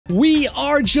We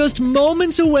are just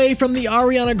moments away from the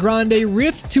Ariana Grande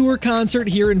Rift Tour concert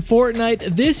here in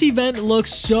Fortnite. This event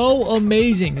looks so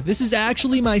amazing. This is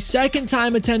actually my second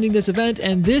time attending this event,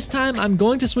 and this time I'm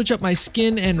going to switch up my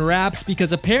skin and wraps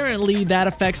because apparently that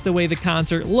affects the way the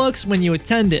concert looks when you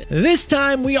attend it. This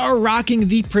time we are rocking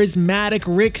the prismatic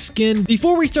Rick skin.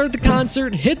 Before we start the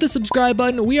concert, hit the subscribe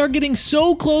button. We are getting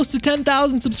so close to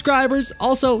 10,000 subscribers.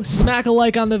 Also, smack a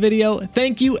like on the video.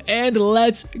 Thank you, and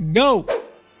let's go.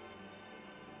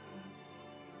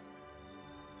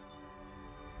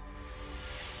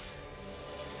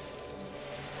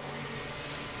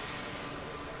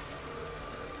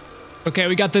 Okay,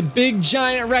 we got the big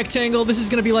giant rectangle. This is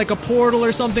gonna be like a portal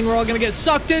or something we're all gonna get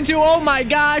sucked into. Oh my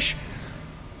gosh!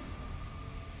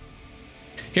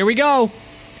 Here we go.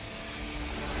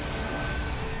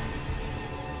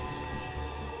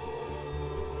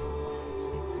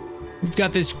 We've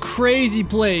got this crazy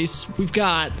place. We've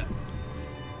got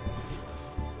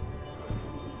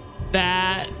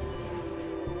that.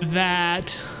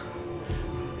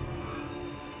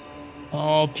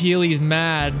 Oh, Peely's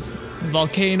mad.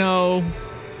 Volcano.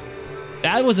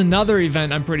 That was another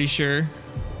event, I'm pretty sure.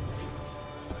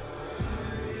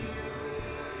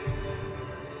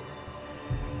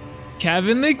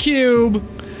 Kevin the Cube.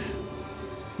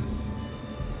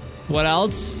 What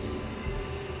else?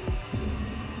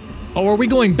 Oh, are we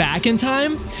going back in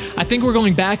time? I think we're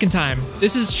going back in time.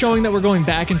 This is showing that we're going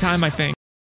back in time, I think.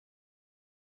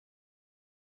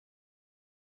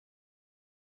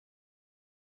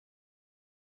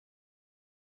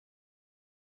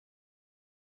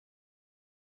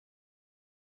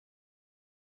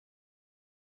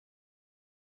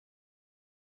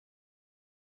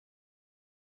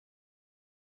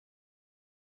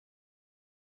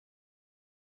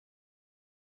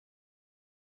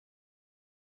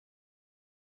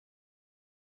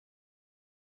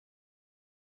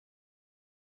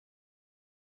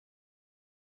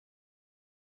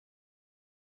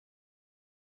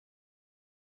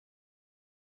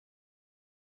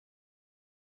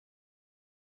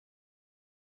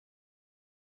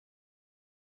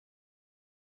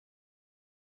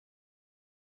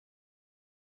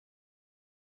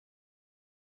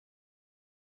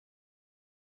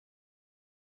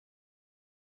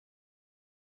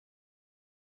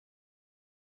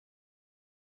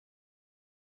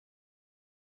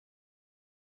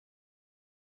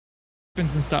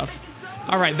 And stuff.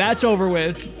 All right, that's over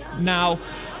with. Now,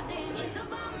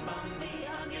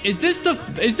 is this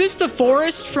the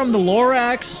forest from the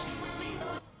Lorax?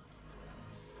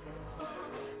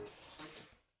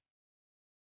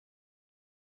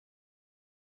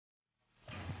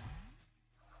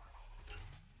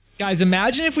 Guys,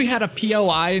 imagine if we had a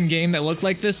POI in game that looked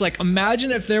like this. Like,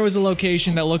 imagine if there was a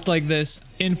location that looked like this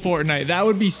in Fortnite. That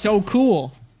would be so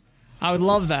cool. I would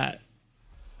love that.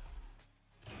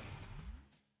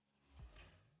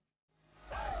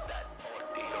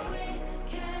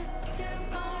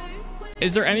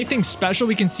 Is there anything special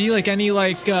we can see? Like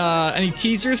any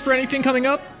teasers for anything coming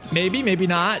up? Maybe, maybe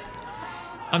not.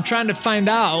 I'm trying to find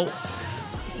out.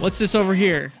 What's this over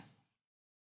here?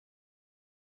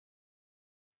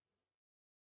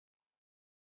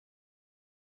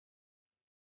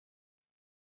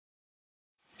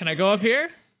 Can I go up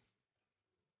here?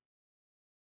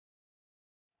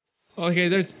 Okay,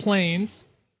 there's planes.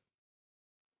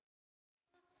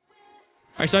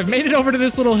 Alright, so I've made it over to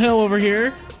this little hill over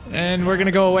here, and we're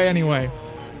gonna go away anyway.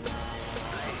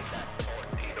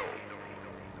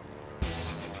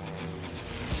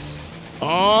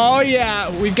 Oh yeah,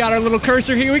 we've got our little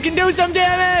cursor here. We can do some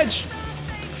damage!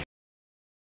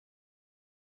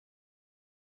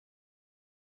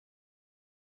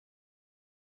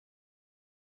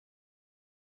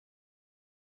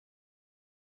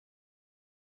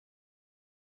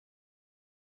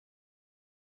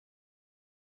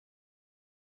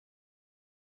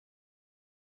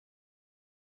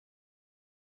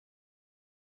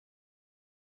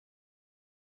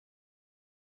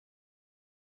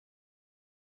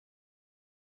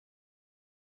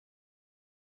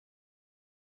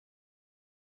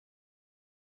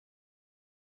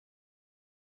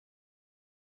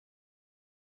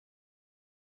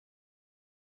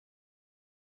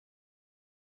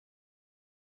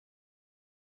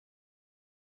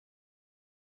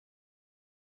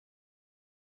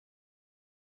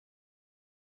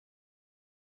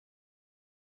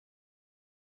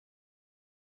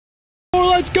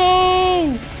 Let's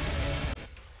go!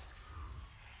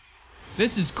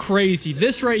 This is crazy.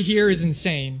 This right here is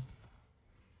insane.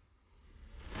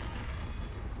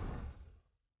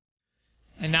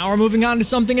 And now we're moving on to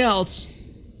something else.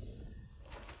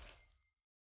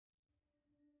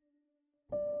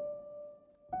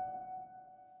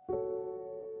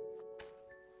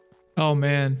 Oh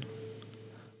man.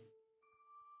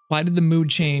 Why did the mood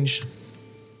change?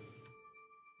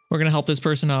 We're gonna help this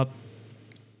person up.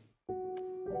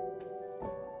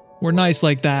 We're nice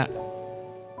like that.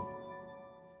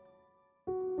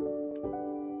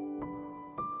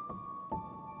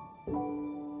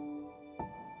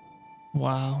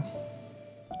 Wow.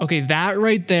 Okay, that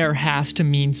right there has to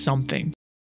mean something.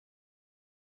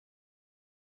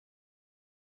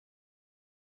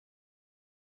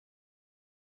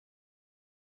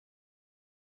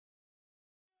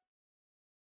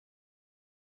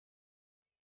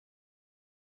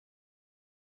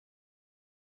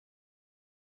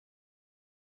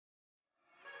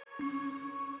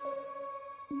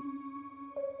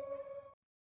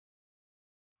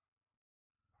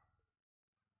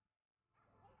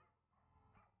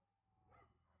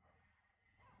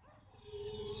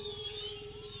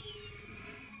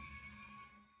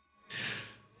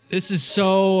 This is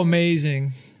so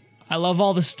amazing. I love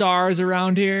all the stars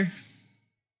around here.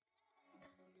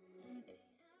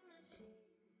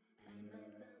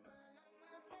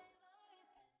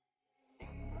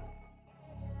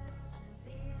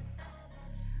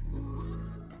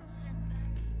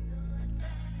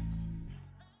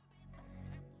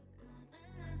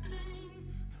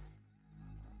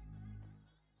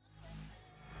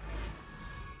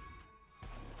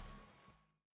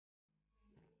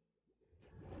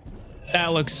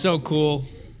 That looks so cool.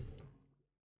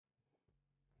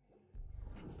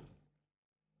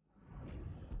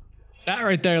 That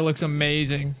right there looks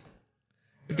amazing.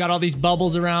 We've got all these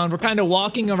bubbles around. We're kind of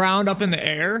walking around up in the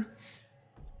air.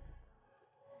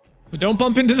 But don't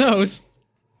bump into those.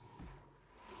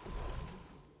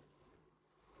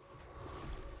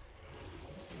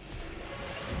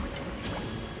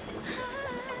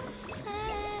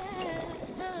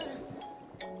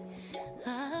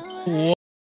 Whoa.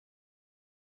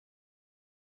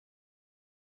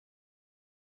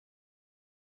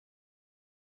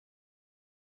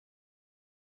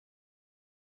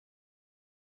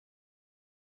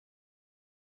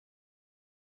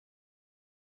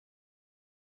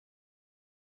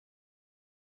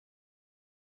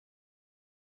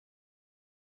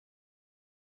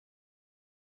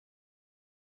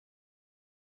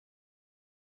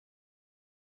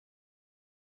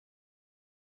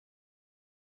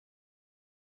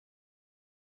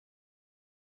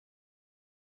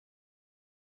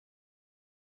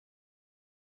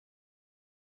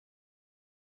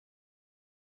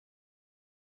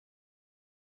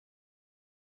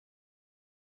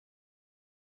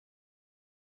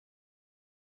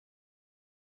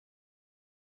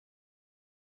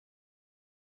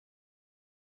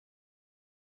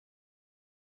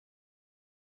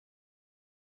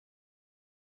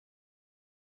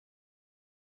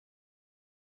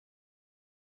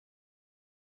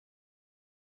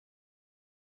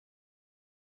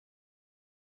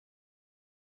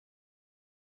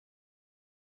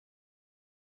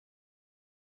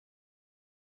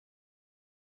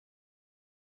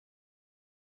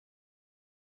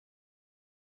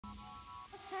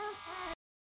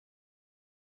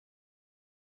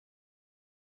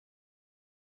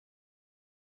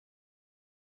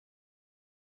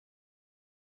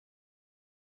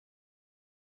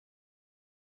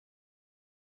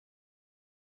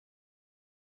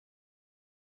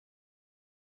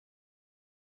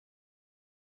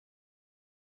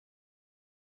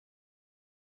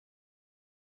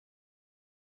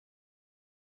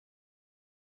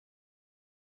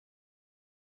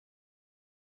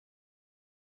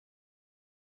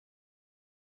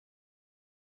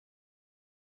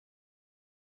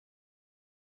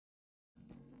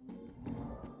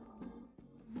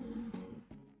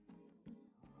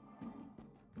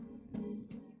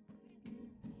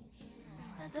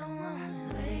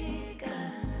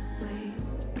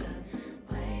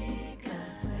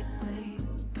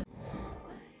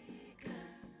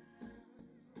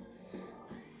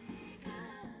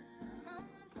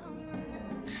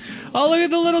 Oh, look at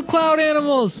the little cloud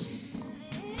animals.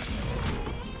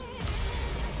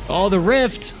 Oh, the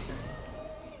rift.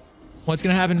 What's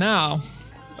gonna happen now?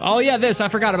 Oh yeah, this. I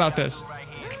forgot about this.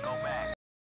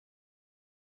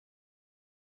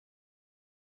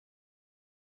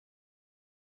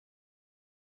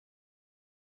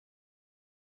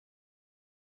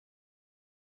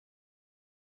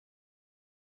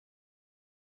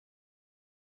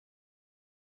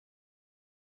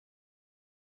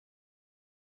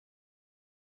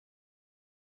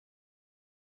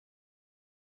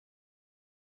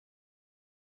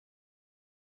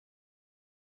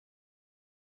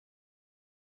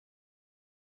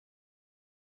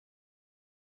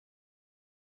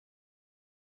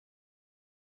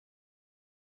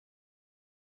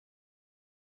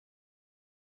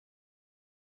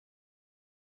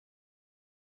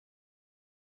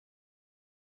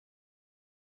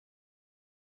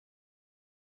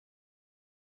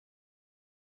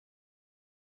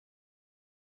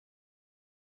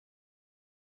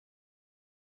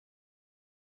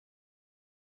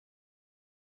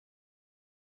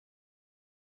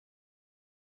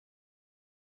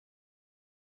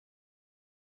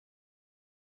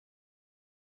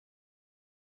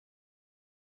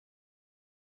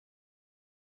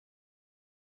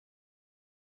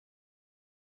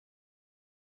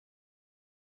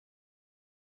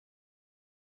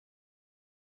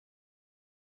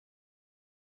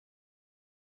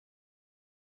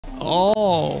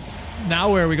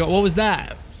 Now where we go? What was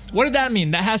that? What did that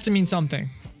mean? That has to mean something.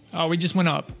 Oh, we just went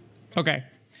up. Okay.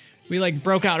 We like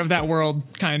broke out of that world,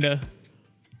 kinda.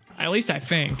 At least I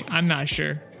think. I'm not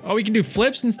sure. Oh, we can do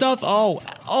flips and stuff? Oh,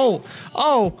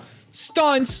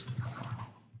 stunts!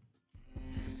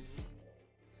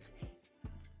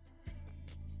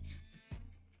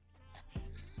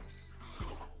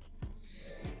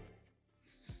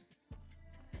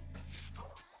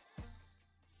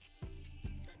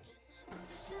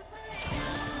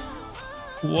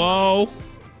 Whoa.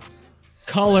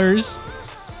 Colors.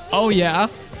 Oh, yeah.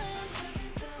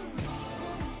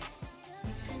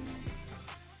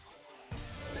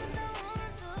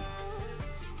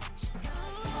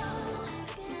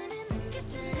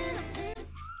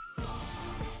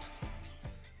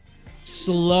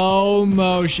 Slow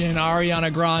motion,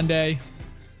 Ariana Grande.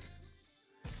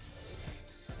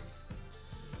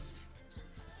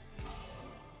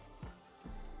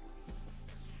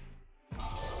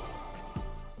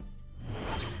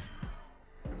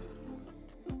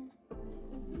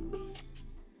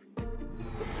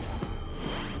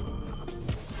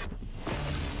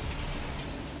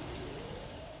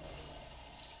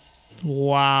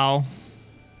 Wow.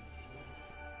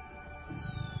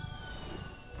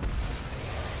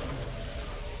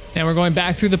 And we're going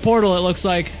back through the portal, it looks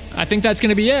like. I think that's going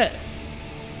to be it.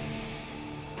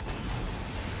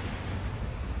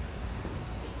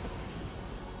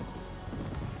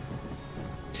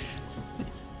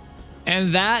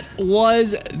 And that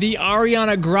was the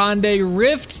Ariana Grande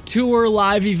Rift Tour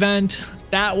live event.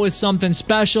 That was something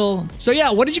special. So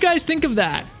yeah, what did you guys think of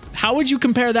that? How would you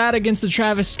compare that against the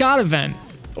Travis Scott event?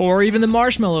 Or even the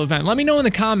Marshmello event? Let me know in the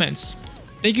comments.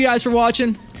 Thank you guys for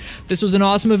watching. This was an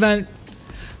awesome event.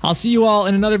 I'll see you all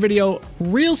in another video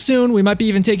real soon. We might be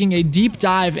even taking a deep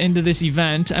dive into this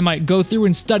event. I might go through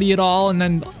and study it all and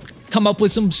then come up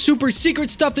with some super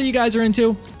secret stuff that you guys are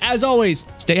into. As always,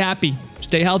 stay happy,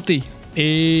 stay healthy.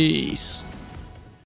 Peace.